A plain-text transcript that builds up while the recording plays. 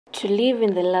To live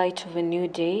in the light of a new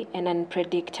day and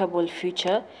unpredictable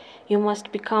future, you must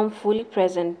become fully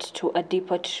present to a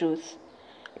deeper truth.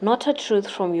 Not a truth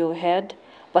from your head,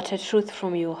 but a truth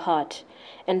from your heart.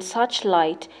 And such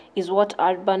light is what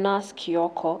Urbanas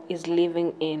Kyoko is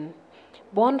living in.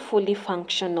 Born fully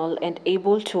functional and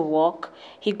able to walk,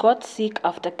 he got sick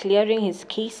after clearing his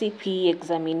KCPE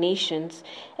examinations,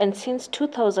 and since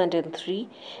 2003,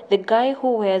 the guy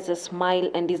who wears a smile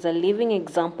and is a living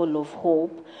example of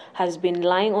hope has been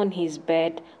lying on his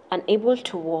bed, unable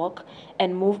to walk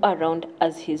and move around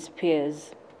as his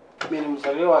peers. Mimi ni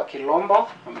mzaliwa wa Kilombo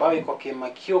ambayo iko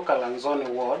Kimakio Kalanzoni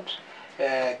Ward,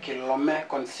 Kilome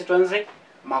constituency,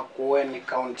 Makueni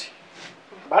County.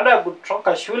 Baada ya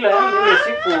kutoka shule, mimi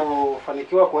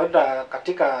sikufanikiwa kwenda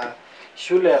katika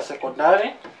shule ya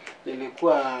sekondari.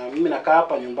 Mimi nakaa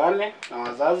hapa nyumbani na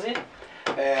wazazi.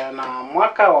 Na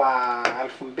mwaka wa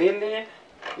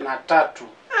 2003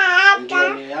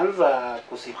 ndio nilianza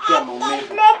kusikia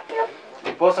maumivu.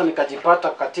 Ndiposa nikajipata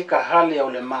katika hali ya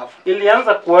ulemavu.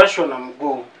 Ilianza kuwashwa na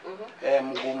mguu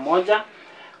mmoja.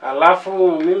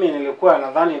 Alafu mimi nilikuwa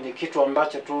nadhani ni kitu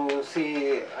ambacho tu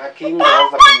si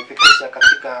hakingeweza kunifikisha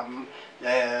katika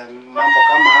mambo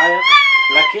kama haya,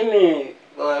 lakini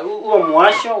huo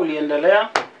mwasho uliendelea,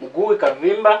 mguu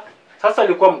ikavimba. Sasa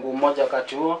ilikuwa mguu mmoja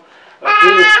wakati huo,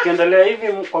 lakini tukiendelea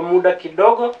hivi kwa muda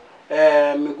kidogo,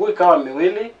 miguu ikawa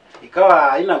miwili, ikawa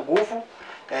haina nguvu,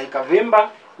 ikavimba.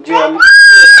 Ndio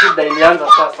shida ilianza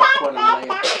sasa kuwa namna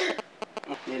hiyo.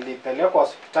 Nilipelekwa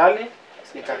hospitali.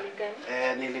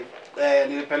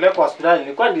 Nilipelekwa hospitali,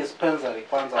 nilikuwa dispensary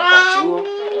kwanza wakati huo,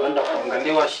 kwenda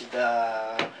kuangaliwa shida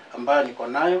ambayo niko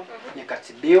nayo,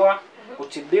 nikatibiwa.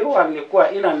 Kutibiwa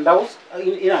nilikuwa in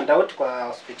and out kwa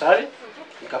hospitali,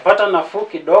 nikapata nafuu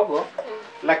kidogo,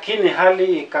 lakini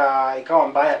hali ikawa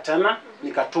mbaya tena,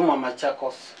 nikatumwa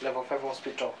Machakos level 5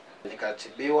 hospital.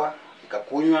 Nikatibiwa,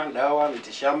 nikakunywa dawa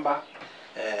mitishamba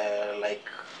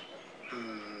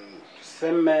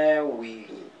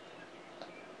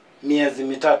miezi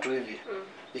mitatu hivi.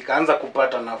 Nikaanza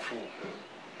kupata nafuu.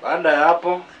 Baada ya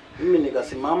hapo mimi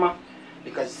nikasimama,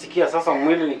 nikasikia sasa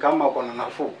mwili ni kama uko na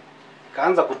nafuu.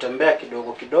 Nikaanza kutembea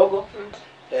kidogo kidogo.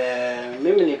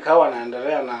 Mimi nikawa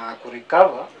naendelea na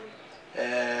kurecover.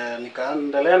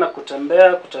 Nikaendelea na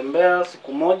kutembea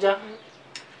siku moja.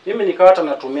 Mimi nikawa hata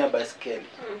natumia baiskeli.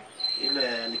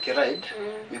 Ile nikiride,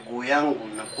 miguu yangu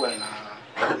inakuwa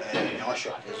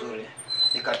inanyoshwa vizuri.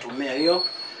 Nikatumia hiyo.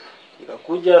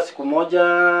 Nikakuja siku moja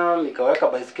nikaweka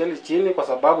baiskeli chini kwa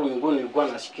sababu miguu nilikuwa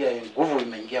nashikia nguvu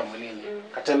imeingia mwilini.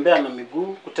 Katembea na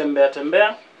miguu,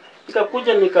 kutembea.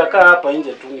 Nikakuja nikakaa hapa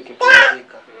nje tu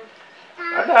nikipumzika.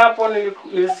 Baada hapo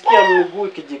nilisikia miguu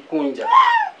ikijikunja.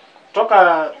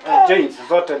 Toka joints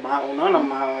zote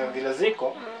unaona vile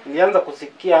ziko, nilianza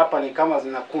kusikia hapa ni kama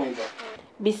zinakunjwa.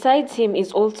 Besides him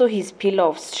is also his pillar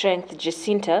of strength,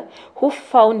 Jacinta, who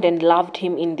found and loved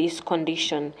him in this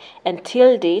condition.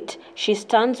 Until date, she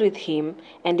stands with him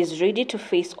and is ready to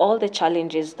face all the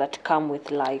challenges that come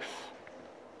with life.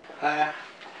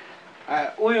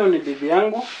 Huyu ni bibi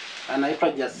yangu, anaitwa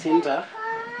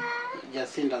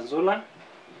Jacinta Nzula.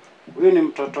 Huyu ni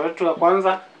mtoto wetu wa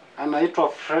kwanza, anaitwa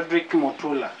Frederick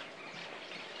Motula.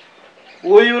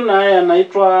 Huyu naye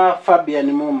anaitwa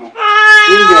Fabian Mumo.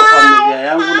 Hii ndio familia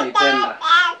yangu naipenda.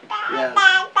 Yes.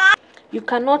 You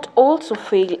cannot also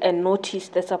fail and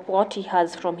notice the support he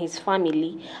has from his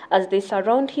family as they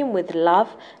surround him with love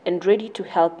and ready to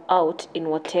help out in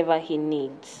whatever he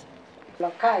needs.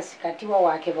 Lokasi katiwa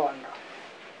wa Kibondo.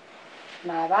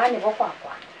 Na abani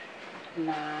bokwakwa.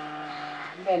 Na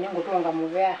mbene ngutunga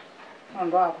muvea.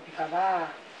 Ndo akupika ba.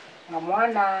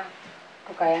 Ngamwana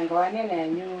tukayangwane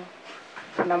nenyu.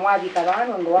 Na mwabika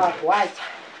bano ndo akwacha.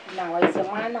 Na waise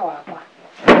mwana wakwa.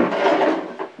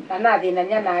 Na nathina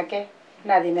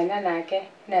nake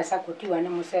nesa kutiwa ni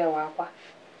musee wakwa.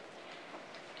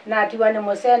 Natiwa ni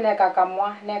musee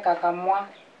nekakamwa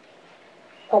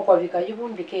kokwa vika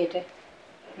yubumbikete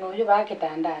no ba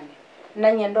kitandani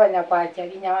na nyendonya kwacha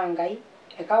binya wangai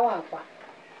eka wakwa.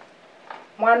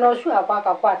 Mwana usu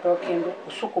akwaka kwato kindu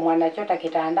usuku mwana chota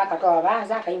kitanda katoa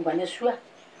baza kaimbwa nesua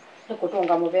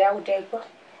nikutunga mubea utekwa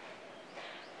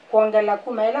kuongela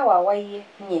kumaela wawaiye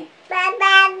nye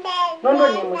nondo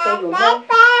ni museyo mo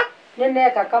nene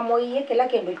kakamoiye kila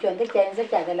kindu kyonde kyanze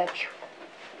kyagala pyo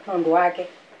nondo wake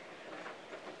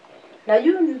na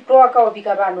yu toka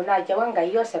obika bandu nacha wanga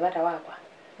yose bata wakwa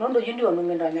nondo yundi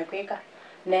onungendo nyakweka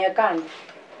nekando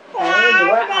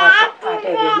na wa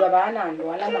atebwa bana ndo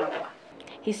wala makwa.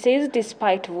 He says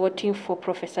despite voting for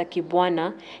Professor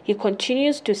Kibwana, he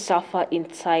continues to suffer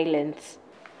in silence.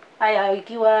 Aya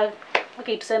ikiwa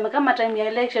Okay, tuseme kama time ya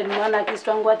election unaona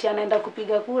akistwangu ati anaenda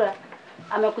kupiga kura,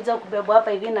 amekuja kubebwa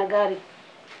hapa hivi na gari.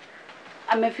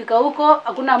 Amefika huko,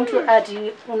 hakuna mtu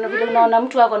ati unaona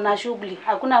mtu ako na shughuli.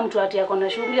 Hakuna mtu ati ako na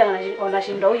shughuli,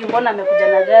 anashinda huyu mbona amekuja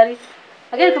na gari.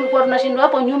 Lakini tulikuwa tunashindwa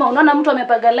hapo nyuma, unaona mtu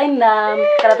amepaga line na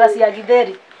karatasi ya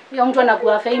githeri. Huyo mtu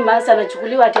anakuwa famous,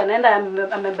 anachukuliwa ati anaenda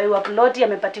amebaiwa ploti,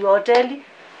 amepatiwa hoteli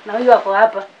na huyu ako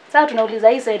hapa. Sasa tunauliza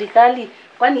hii serikali,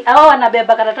 kwani hao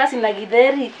wanabeba karatasi na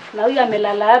githeri na huyu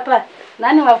amelala hapa?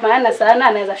 Nani wa maana sana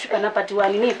anaweza shuka napatiwa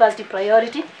nini first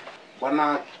priority?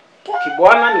 Bwana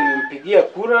Kibwana nilimpigia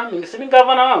kura, ni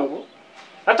gavana wangu.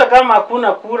 Hata kama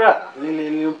hakuna kura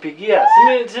nilimpigia,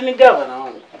 si gavana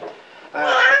wangu.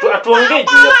 Atuongee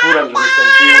juu ya kura ndio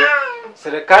nisaidiwe.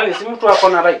 Serikali si mtu ako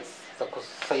na rights za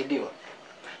kusaidiwa.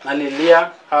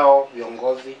 Nalilia hao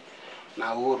viongozi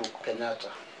na Uhuru Kenyatta.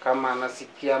 Kama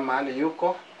anasikia mahali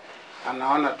yuko,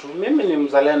 anaona tu mimi ni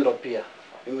mzalendo pia.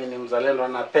 Mimi ni mzalendo,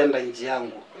 napenda nchi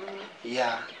yangu.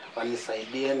 Ya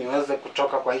wanisaidie niweze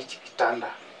kutoka kwa hichi kitanda.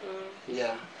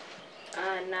 Yeah.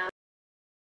 Na